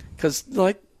lying, because,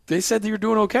 they said that you're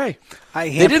doing okay.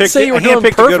 They didn't say you were doing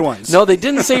perfect. Good ones. No, they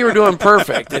didn't say you were doing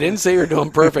perfect. They didn't say you were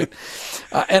doing perfect.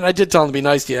 And I did tell them to be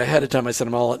nice to you ahead of time. I sent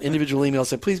them all an individual email. I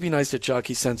said, please be nice to Chuck.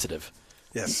 He's sensitive.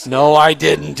 Yes. No, I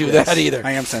didn't do that either.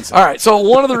 I am sensitive. All right. So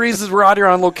one of the reasons we're out here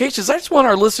on locations, I just want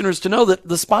our listeners to know that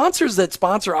the sponsors that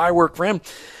sponsor I Work for Him,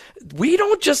 we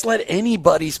don't just let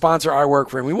anybody sponsor I Work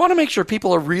for Him. We want to make sure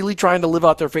people are really trying to live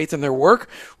out their faith in their work.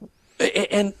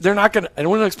 And they're not going to, I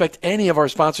don't expect any of our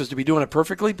sponsors to be doing it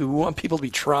perfectly, but we want people to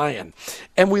be trying.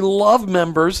 And we love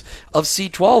members of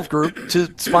C12 Group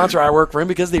to sponsor I Work for Him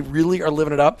because they really are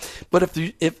living it up. But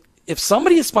if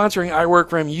somebody is sponsoring I Work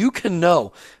for Him, you can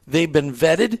know they've been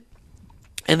vetted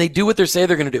and they do what they say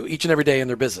they're going to do each and every day in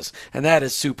their business. And that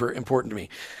is super important to me.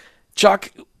 Chuck,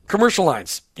 commercial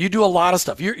lines. You do a lot of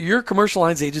stuff. Your commercial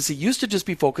lines agency used to just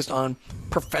be focused on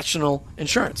professional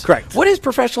insurance. Correct. What is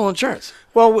professional insurance?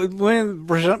 Well,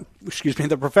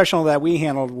 the professional that we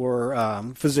handled were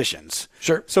physicians.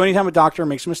 Sure. So anytime a doctor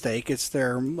makes a mistake, it's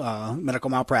their medical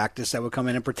malpractice that would come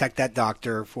in and protect that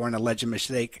doctor for an alleged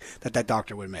mistake that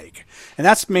doctor would make. And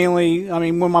that's mainly,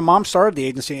 when my mom started the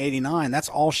agency in '89, that's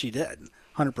all she did.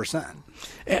 100%.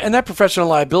 And that professional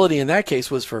liability in that case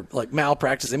was for like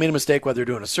malpractice. They made a mistake while they're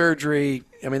doing a surgery.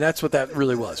 I mean, that's what that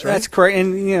really was, right? That's correct.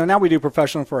 And, now we do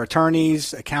professional for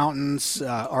attorneys, accountants,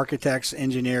 architects,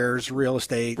 engineers, real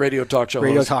estate. Radio talk show.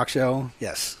 Radio host. talk show,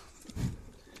 yes.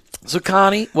 So,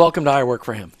 Connie, welcome to I Work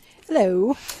for Him.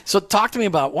 Hello. So talk to me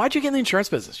about, why'd you get in the insurance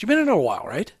business? You've been in it a while,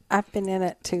 right? I've been in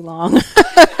it too long.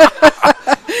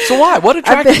 So why? What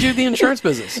attracted you to the insurance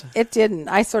business? It didn't.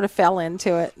 I sort of fell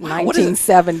into it in Wow, what is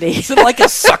it? 1970. Is it like a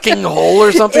sucking hole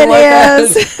or something It like that?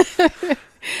 is.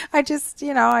 I just,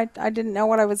 I didn't know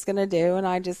what I was going to do, and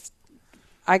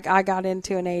I got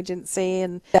into an agency,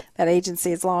 and that agency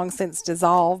has long since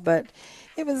dissolved, but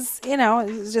it was, it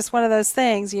was just one of those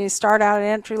things. You start out at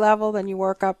entry level, then you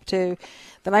work up to,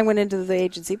 then I went into the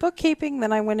agency bookkeeping,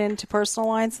 then I went into personal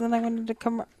lines, and then I went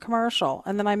into commercial,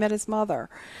 and then I met his mother.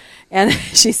 And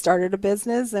she started a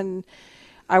business, and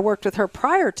I worked with her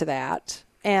prior to that.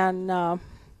 And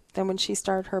then when she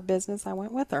started her business, I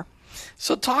went with her.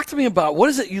 So talk to me about, what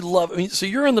is it you love? I mean, so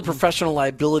you're on the professional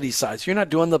liability side. So you're not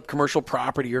doing the commercial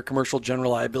property or commercial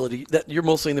general liability. You're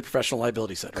mostly in the professional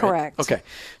liability side, right? Correct. Okay.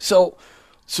 So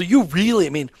you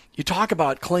really, you talk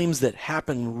about claims that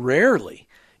happen rarely.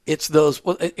 It's those,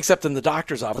 well, except in the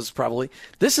doctor's office probably.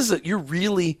 This is you're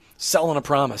really selling a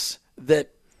promise that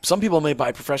some people may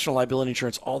buy professional liability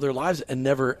insurance all their lives and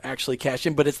never actually cash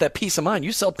in, but it's that peace of mind.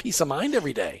 You sell peace of mind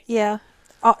every day. Yeah,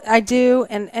 I do.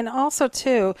 And also,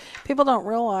 too, people don't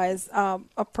realize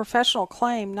a professional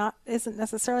claim isn't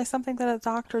necessarily something that a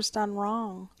doctor's done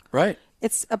wrong. Right.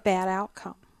 It's a bad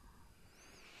outcome.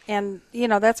 And,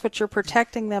 that's what you're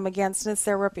protecting them against. And it's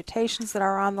their reputations that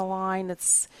are on the line.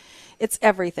 It's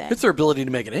everything. It's their ability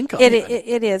to make an income.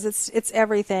 It is. It's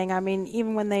everything. I mean,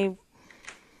 even when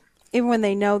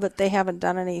they know that they haven't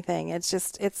done anything,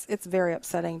 it's very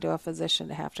upsetting to a physician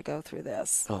to have to go through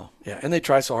this. Oh, yeah, and they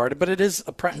try so hard, but it is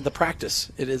the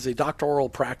practice. It is a doctoral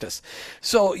practice.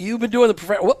 So you've been doing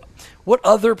what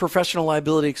other professional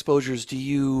liability exposures do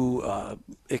you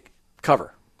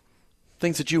cover?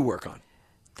 Things that you work on.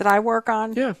 That I work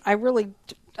on? Yeah. I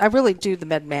really do the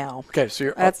med mal. Okay, so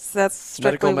you're that's strictly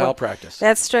medical malpractice.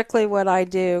 That's strictly what I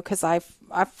do, because I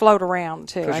float around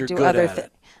too. Because I you're do good other at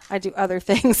it. I do other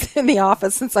things in the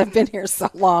office since I've been here so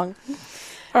long.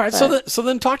 All right, so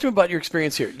then talk to me about your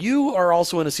experience here. You are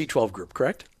also in a C12 group,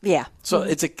 correct? Yeah. So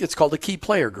it's called a key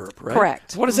player group, right?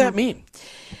 Correct. So what does that mean?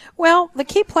 Well, the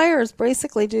key players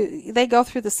basically they go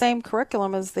through the same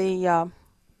curriculum as the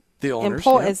owners,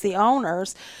 as the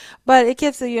owners, but it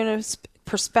gives the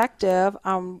perspective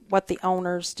on what the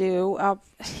owners do.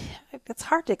 It's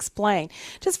hard to explain.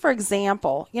 Just for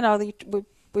example,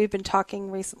 we've been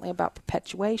talking recently about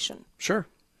perpetuation. Sure.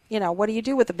 What do you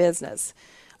do with a business?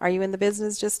 Are you in the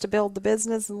business just to build the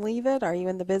business and leave it? Are you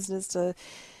in the business to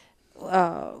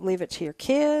leave it to your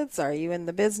kids? Are you in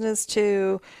the business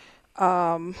to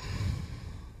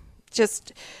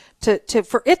just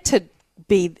for it to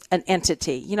be an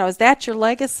entity? Is that your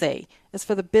legacy? Is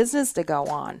for the business to go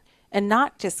on and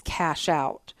not just cash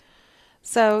out.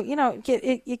 So,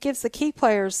 it gives the key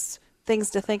players things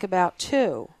to think about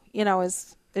too,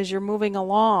 as you're moving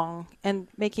along and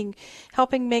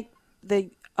helping make the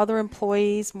other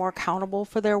employees more accountable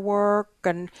for their work,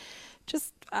 and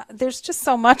just there's just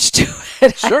so much to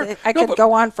it. Sure. I could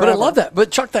go on forever. But I love that.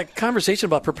 But Chuck, that conversation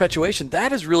about perpetuation,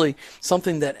 that is really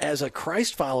something that as a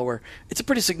Christ follower, it's a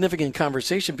pretty significant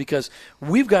conversation, because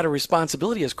we've got a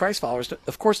responsibility as Christ followers,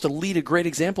 of course, to lead a great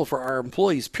example for our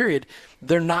employees, period.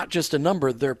 They're not just a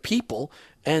number, they're people,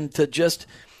 and to just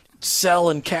sell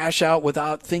and cash out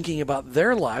without thinking about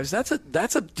their lives, that's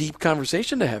a deep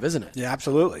conversation to have, isn't it? Yeah,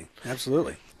 absolutely.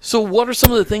 Absolutely. So what are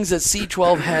some of the things that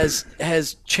C12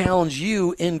 has challenged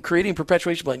you in creating a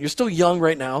perpetuation plan? You're still young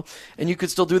right now, and you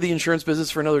could still do the insurance business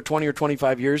for another 20 or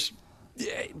 25 years.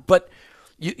 But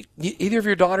either of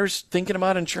your daughters thinking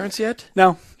about insurance yet?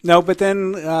 No, but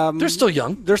then they're still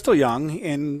young. They're still young,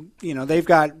 and they've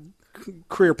got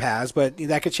career paths, but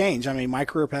that could change. I mean, my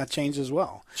career path changed as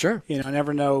well. Sure. I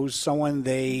never know, someone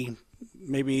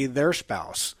maybe their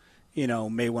spouse,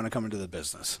 may want to come into the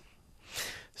business.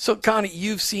 So, Connie,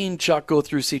 you've seen Chuck go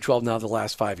through C12 now the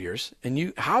last 5 years,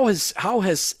 and how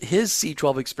has his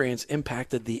C12 experience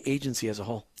impacted the agency as a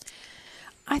whole?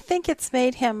 I think it's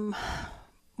made him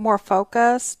more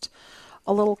focused,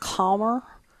 a little calmer.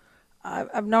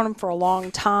 I've known him for a long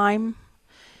time,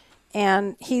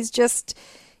 and he's just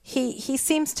he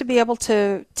seems to be able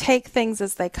to take things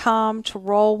as they come, to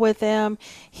roll with them.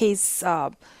 He's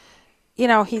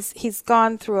he's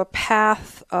gone through a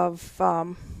path of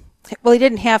he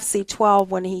didn't have C12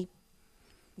 when he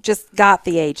just got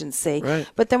the agency. Right.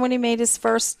 But then when he made his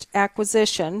first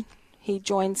acquisition, he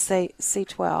joined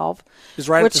C12. It was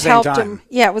right at which the same helped time. him.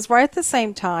 Yeah, it was right at the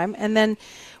same time. And then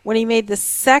when he made the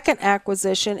second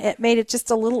acquisition, it made it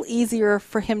just a little easier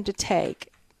for him to take,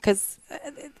 because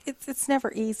it's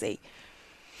never easy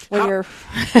when you're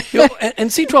and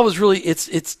C12 is really it's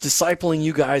discipling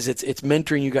you guys, it's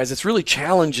mentoring you guys, it's really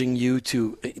challenging you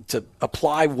to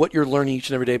apply what you're learning each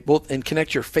and every day, both, and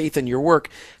connect your faith and your work.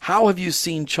 How have you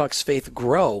seen Chuck's faith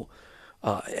grow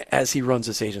as he runs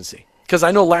this agency? Because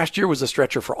I know last year was a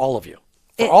stretcher for all of you.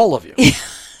 All of you.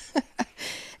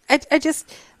 I just,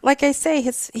 like I say,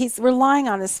 he's relying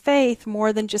on his faith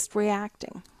more than just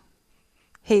reacting.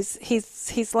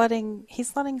 He's letting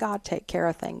God take care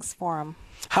of things for him.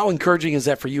 How encouraging is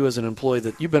that for you as an employee,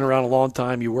 that you've been around a long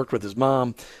time, you worked with his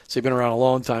mom, so you've been around a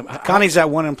long time? Connie's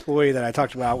that one employee that I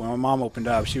talked about when my mom opened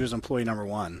up. She was employee number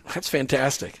 1. That's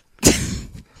fantastic.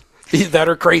 That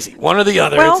or crazy, one or the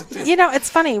other. Well, it's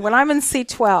funny. When I'm in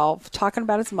C12 talking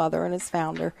about his mother and his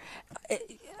founder,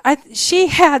 she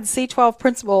had C12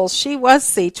 principles. She was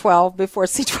C12 before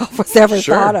C12 was ever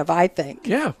thought of, I think.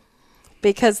 Yeah.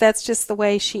 Because that's just the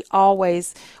way she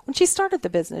always, when she started the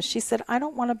business, she said, I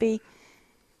don't want to be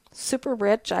super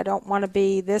rich. I don't want to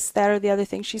be this, that, or the other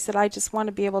thing. She said, I just want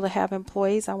to be able to have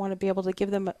employees. I want to be able to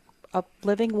give them a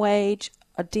living wage,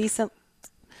 a decent,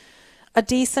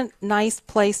 nice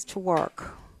place to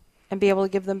work, and be able to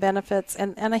give them benefits.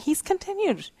 And he's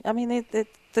continued. I mean,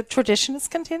 the tradition has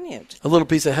continued. A little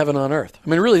piece of heaven on earth. I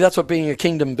mean, really, that's what being a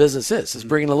kingdom business is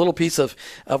bringing a little piece of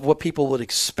what people would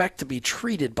expect to be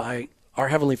treated by our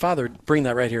Heavenly Father, bring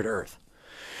that right here to earth.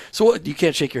 So you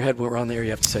can't shake your head when we're on the air. You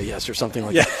have to say yes or something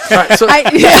like that. All right, so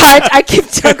I keep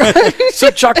talking. So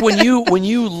Chuck, when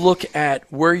you look at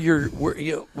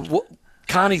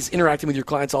Connie's interacting with your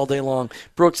clients all day long,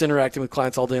 Brooke's interacting with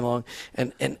clients all day long,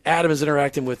 and Adam is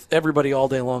interacting with everybody all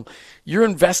day long. You're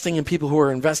investing in people who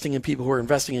are investing in people who are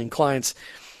investing in clients.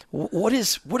 What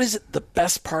is it the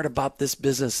best part about this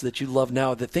business that you love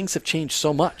now, that things have changed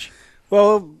so much?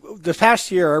 Well, the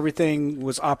past year, everything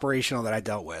was operational that I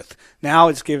dealt with. Now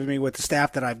it's given me, with the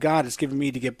staff that I've got, it's given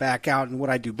me to get back out, and what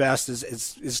I do best is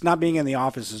it's not being in the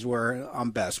office is where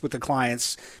I'm best, with the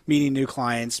clients, meeting new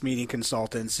clients, meeting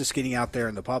consultants, just getting out there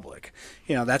in the public.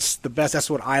 That's the best. That's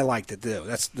what I like to do.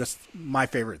 That's my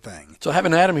favorite thing. So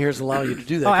having Adam here is allowing you to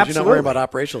do that, because absolutely. you're not worried about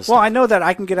operational stuff. Well, I know that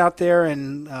I can get out there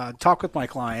and talk with my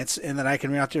clients, and that I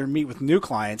can get out there and meet with new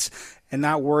clients, and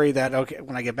not worry that, okay,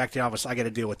 when I get back to the office, I got to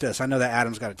deal with this. I know that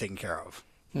Adam's got it taken care of.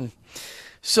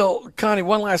 So, Connie,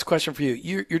 one last question for you.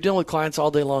 You're dealing with clients all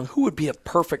day long. Who would be a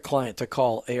perfect client to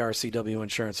call ARCW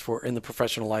Insurance for in the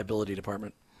professional liability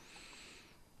department?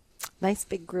 Nice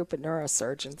big group of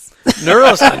neurosurgeons.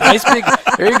 Nice big,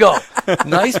 there you go.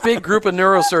 Nice big group of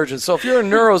neurosurgeons. So if you're a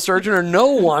neurosurgeon or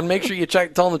know one, make sure you tell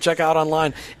them to check out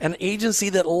online an agency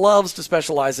that loves to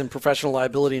specialize in professional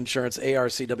liability insurance,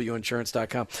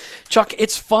 arcwinsurance.com. Chuck,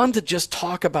 it's fun to just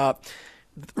talk about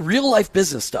real life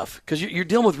business stuff, because you're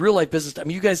dealing with real life business. I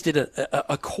mean, you guys did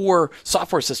a core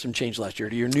software system change last year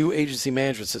to your new agency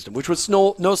management system, which was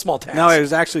no small task. No, it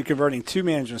was actually converting 2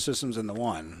 management systems into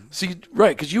one. So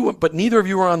but neither of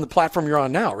you were on the platform you're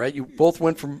on now, right? You both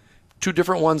went from 2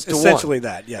 different ones to Essentially one.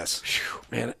 that, yes. Whew,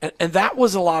 man, and that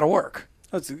was a lot of work.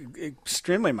 That's an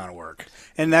extremely amount of work,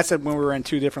 and that's when we were in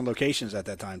 2 different locations at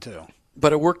that time too.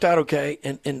 But it worked out okay,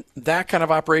 and that kind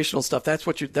of operational stuff, that's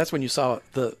when you saw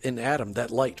in Adam,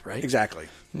 that light, right? Exactly.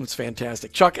 It's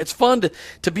fantastic. Chuck, it's fun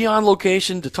to be on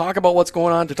location, to talk about what's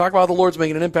going on, to talk about how the Lord's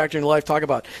making an impact in your life, talk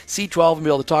about C12, and be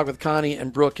able to talk with Connie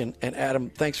and Brooke and Adam.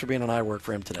 Thanks for being on I Work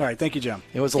for Him today. All right, thank you, Jim.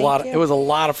 It was a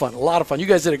lot of fun. You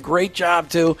guys did a great job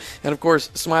too, and of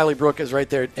course, Smiley Brooke is right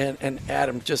there, and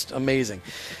Adam, just amazing.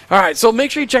 All right, so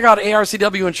make sure you check out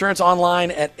ARCW Insurance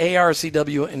online at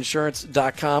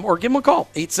arcwinsurance.com, or give them a call,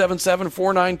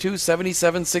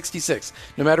 877-492-7766.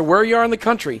 No matter where you are in the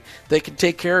country, they can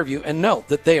take care of you, and know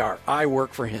that they are I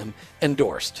Work for Him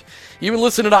endorsed. You've been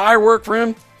listening to I Work for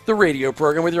Him, the radio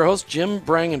program with your host, Jim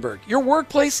Brangenberg. Your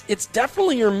workplace, it's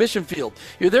definitely your mission field.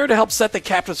 You're there to help set the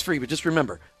captives free, but just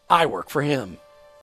remember, I work for Him.